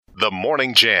The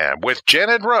Morning Jam with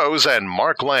Janet Rose and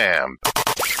Mark Lamb.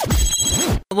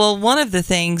 Well, one of the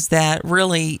things that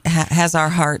really has our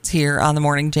hearts here on the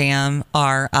Morning Jam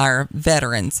are our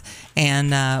veterans.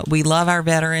 And we love our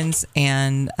veterans,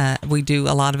 and we do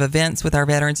a lot of events with our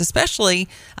veterans, especially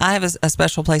I have a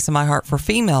special place in my heart for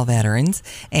female veterans,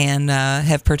 and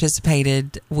have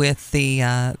participated with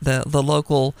the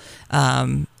local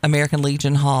American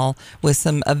Legion Hall with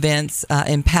some events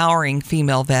empowering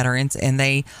female veterans, and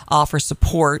they offer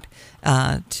support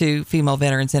to female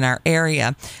veterans in our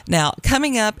area. Now,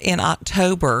 coming up in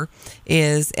October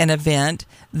is an event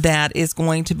that is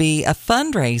going to be a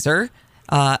fundraiser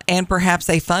and perhaps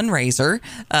a fundraiser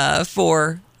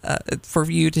for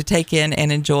you to take in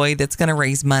and enjoy, that's going to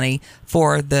raise money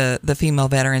for the female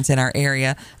veterans in our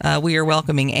area. We are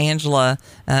welcoming Angela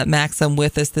Maxim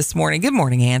with us this morning. Good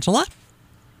morning, Angela.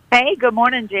 Hey, good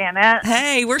morning, Janet.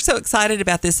 Hey, we're so excited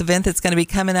about this event that's going to be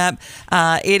coming up.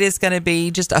 It is going to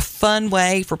be just a fun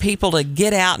way for people to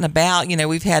get out and about. You know,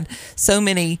 we've had so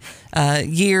many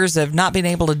years of not being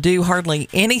able to do hardly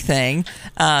anything.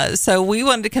 So we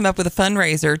wanted to come up with a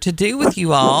fundraiser to do with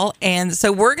you all. And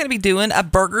so we're going to be doing a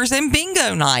burgers and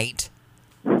bingo night.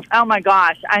 Oh, my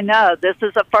gosh. I know. This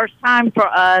is the first time for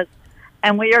us,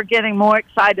 and we are getting more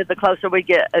excited the closer we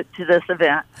get to this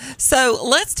event. So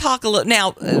let's talk a little.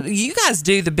 Now, you guys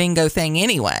do the bingo thing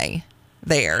anyway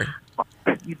there.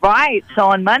 Right. So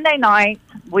on Monday night,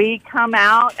 we come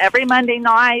out every Monday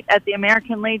night at the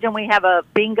American Legion. We have a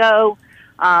bingo.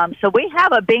 So we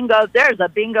have a bingo. There's a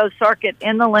bingo circuit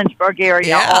in the Lynchburg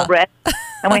area already.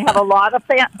 And we have a lot of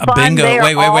fun bingo, there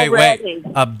already. Wait.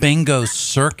 A bingo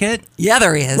circuit? Yeah,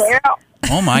 there is.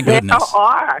 Oh, my goodness. There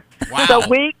are. Wow. So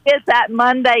we get that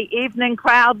Monday evening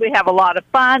crowd. We have a lot of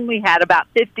fun. We had about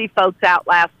 50 folks out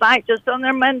last night just on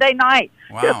their Monday night.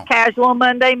 Wow. Just casual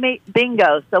Monday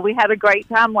bingo. So we had a great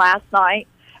time last night,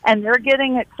 and they're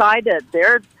getting excited.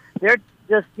 They're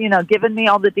just, giving me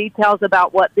all the details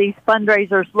about what these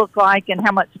fundraisers look like and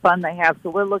how much fun they have. So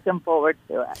we're looking forward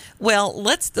to it. Well,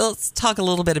 let's talk a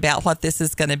little bit about what this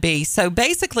is going to be. So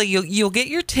basically, you'll get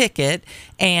your ticket,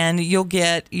 and you'll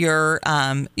get your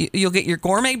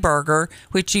gourmet burger,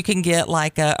 which you can get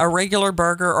like a regular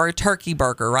burger or a turkey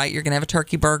burger, right? You're going to have a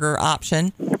turkey burger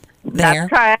option there.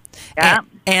 That's right. Yeah.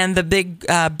 And the big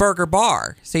burger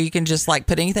bar, so you can just like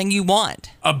put anything you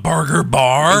want. A burger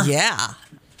bar? Yeah.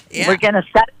 Yeah. We're going to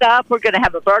set it up. We're going to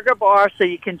have a burger bar, so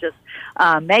you can just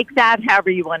make that however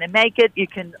you want to make it. You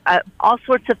can all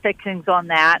sorts of fixings on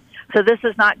that. So this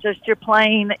is not just your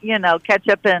plain,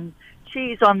 ketchup and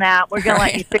cheese on that. We're going to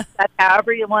let you fix that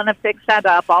however you want to fix that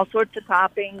up. All sorts of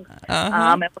toppings,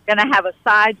 and we're going to have a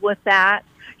side with that.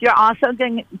 You're also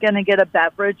going to get a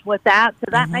beverage with that. So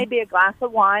that may be a glass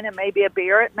of wine, it may be a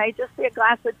beer, it may just be a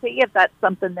glass of tea if that's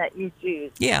something that you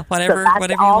choose. Yeah, whatever so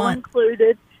that's you all want.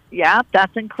 Included. Yeah,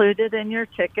 that's included in your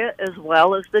ticket, as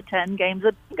well as the 10 games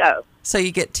of bingo. So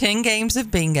you get 10 games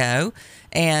of bingo,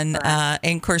 and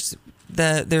of course,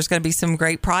 there's going to be some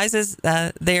great prizes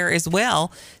there as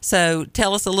well. So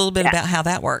tell us a little bit about how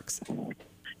that works.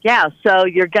 Yeah, so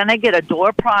you're going to get a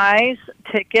door prize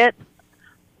ticket.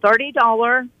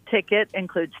 $30 ticket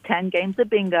includes 10 games of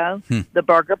bingo, the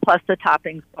burger plus the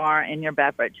toppings bar, and your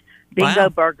beverage. Bingo,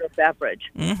 burger, beverage.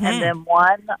 And then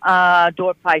one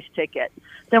door prize ticket.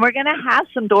 Then we're going to have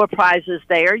some door prizes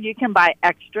there. You can buy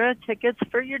extra tickets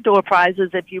for your door prizes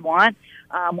if you want.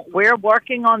 We're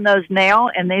working on those now,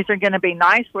 and these are going to be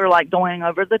nice. We're like going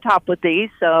over the top with these.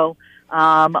 So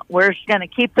we're going to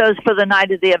keep those for the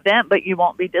night of the event, but you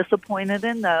won't be disappointed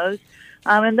in those.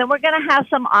 And then we're going to have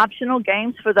some optional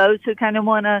games for those who kind of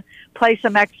want to play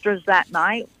some extras that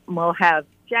night. We'll have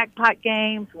jackpot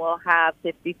games. We'll have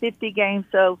 50-50 games.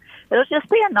 So it'll just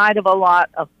be a night of a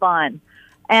lot of fun.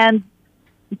 And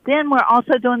then we're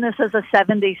also doing this as a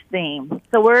 70s theme.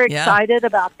 So we're excited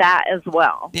about that as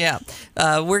well. Yeah.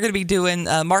 We're going to be doing,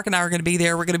 Mark and I are going to be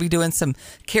there. We're going to be doing some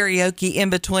karaoke in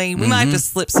between. We might have to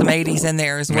slip some 80s in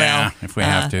there as well. Yeah, if we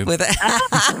have to. But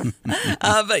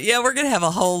yeah, we're going to have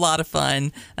a whole lot of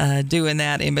fun doing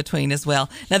that in between as well.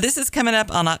 Now, this is coming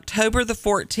up on October the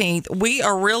 14th. We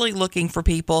are really looking for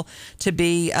people to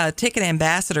be ticket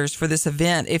ambassadors for this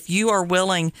event. If you are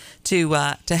willing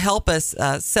to help us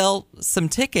sell some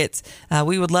tickets,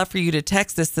 we would love for you to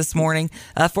text us this morning,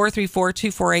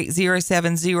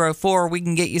 434-248-0704. We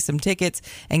can get you some tickets,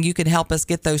 and you can help us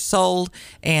get those sold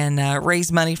and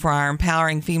raise money for our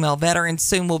empowering female veterans.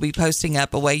 Soon we'll be posting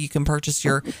up a way you can purchase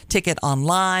your ticket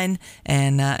online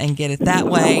and get it that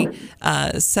way.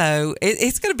 So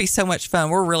it's going to be so much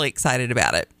fun. We're really excited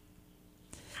about it.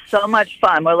 So much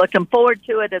fun. We're looking forward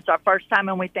to it. It's our first time,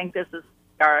 and we think this is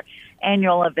our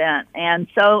annual event. And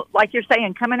so, like you're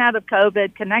saying, coming out of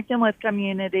COVID, connecting with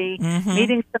community,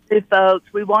 meeting some new folks.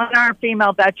 We want our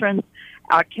female veterans,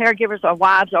 our caregivers, our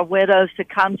wives, our widows to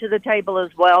come to the table as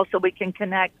well so we can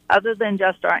connect other than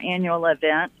just our annual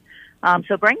event.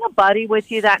 So bring a buddy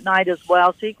with you that night as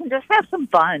well so you can just have some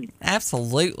fun.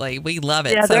 Absolutely. We love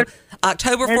it. Yeah, so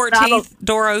October 14th,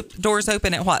 doors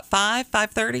open at what,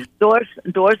 5:30?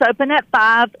 Doors open at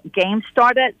 5. Games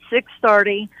start at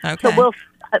 6:30. Okay. So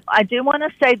I do want to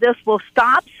say this. We'll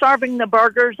stop serving the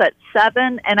burgers at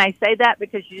 7, and I say that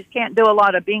because you just can't do a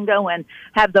lot of bingo and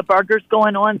have the burgers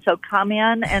going on. So come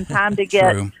in and time to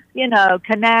get,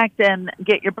 connect and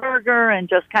get your burger and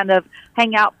just kind of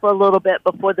hang out for a little bit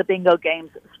before the bingo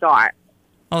games start.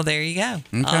 Oh, there you go.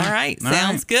 Okay. All right.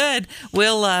 Sounds good.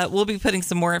 We'll be putting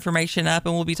some more information up,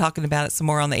 and we'll be talking about it some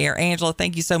more on the air. Angela,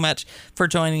 thank you so much for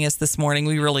joining us this morning.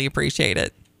 We really appreciate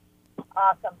it.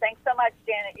 Awesome. Thanks so much,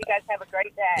 Janet. You guys have a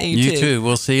great day. You too.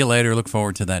 We'll see you later. Look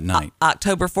forward to that night.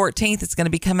 October 14th. It's going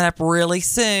to be coming up really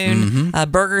soon.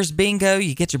 Burgers Bingo.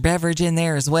 You get your beverage in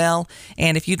there as well.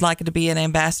 And if you'd like to be an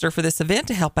ambassador for this event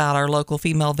to help out our local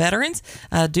female veterans,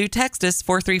 do text us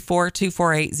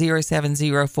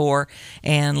 434-248-0704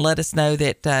 and let us know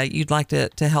that you'd like to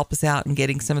help us out in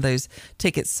getting some of those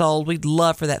tickets sold. We'd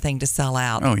love for that thing to sell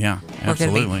out. Oh, yeah.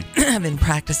 Absolutely. I've been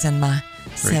practicing my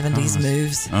 70s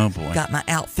moves. Oh, boy. Got my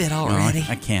outfit already. No,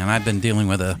 I can't. I've been dealing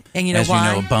with a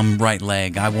why? bum right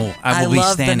leg. I will I be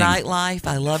love standing. the nightlife.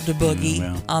 I love to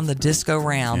boogie on the disco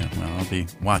round. Yeah, well, I'll be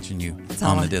watching you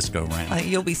all on the disco round.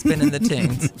 You'll be spinning the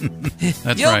tunes.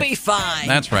 That's You'll right. be fine.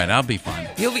 That's right. I'll be fine.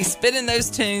 You'll be spinning those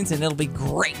tunes, and it'll be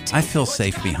great. I feel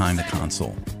safe behind the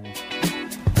console.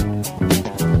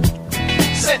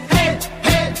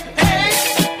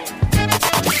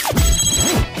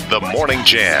 The Morning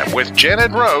Jam with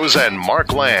Janet Rose and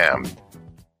Mark Lamb.